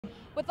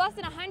With less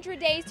than 100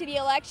 days to the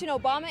election,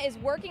 Obama is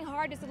working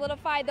hard to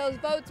solidify those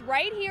votes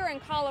right here in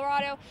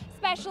Colorado,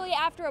 especially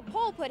after a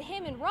poll put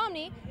him and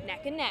Romney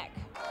neck and neck.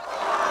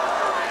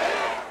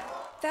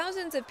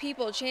 Thousands of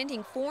people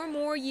chanting 4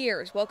 more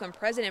years welcome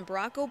President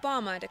Barack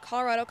Obama to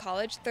Colorado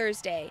College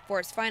Thursday for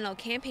his final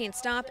campaign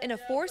stop in a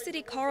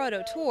 4-city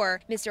Colorado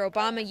tour. Mr.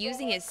 Obama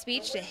using his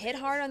speech to hit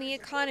hard on the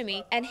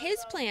economy and his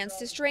plans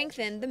to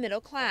strengthen the middle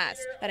class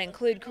that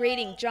include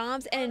creating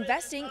jobs and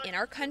investing in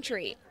our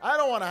country. I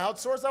don't want to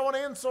outsource, I want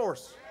to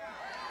insource.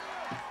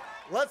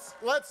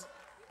 Let's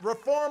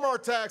reform our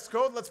tax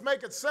code, let's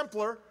make it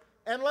simpler,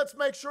 and let's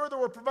make sure that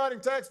we're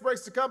providing tax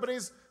breaks to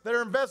companies that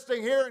are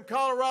investing here in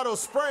Colorado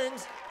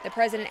Springs. The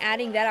president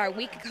adding that our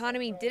weak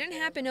economy didn't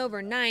happen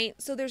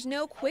overnight, so there's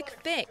no quick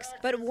fix.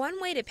 But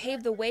one way to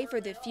pave the way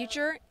for the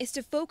future is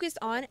to focus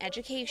on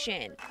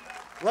education.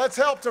 Let's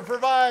help to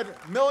provide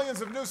millions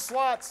of new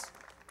slots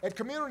at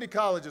community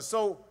colleges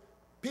so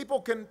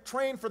people can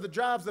train for the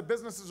jobs that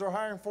businesses are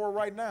hiring for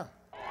right now.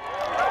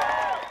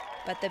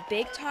 But the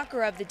big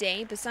talker of the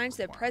day, besides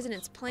the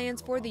president's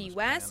plans for the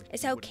U.S.,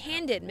 is how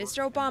candid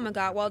Mr. Obama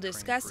got while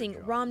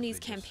discussing Romney's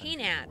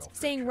campaign ads,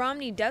 saying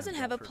Romney doesn't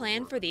have a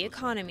plan for the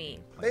economy.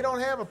 They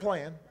don't have a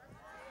plan,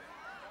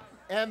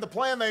 and the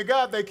plan they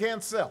got, they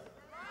can't sell.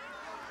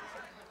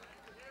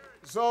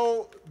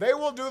 So they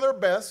will do their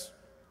best,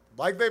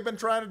 like they've been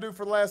trying to do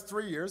for the last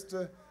 3 years,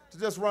 to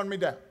just run me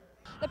down.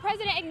 The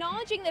president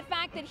acknowledging the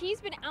fact that he's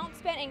been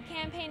outspent in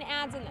campaign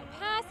ads in the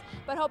past,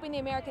 but hoping the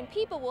American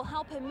people will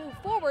help him move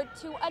forward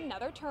to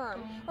another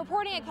term.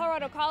 Reporting at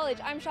Colorado College,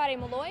 I'm Sade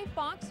Malloy,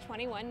 Fox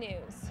 21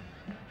 News.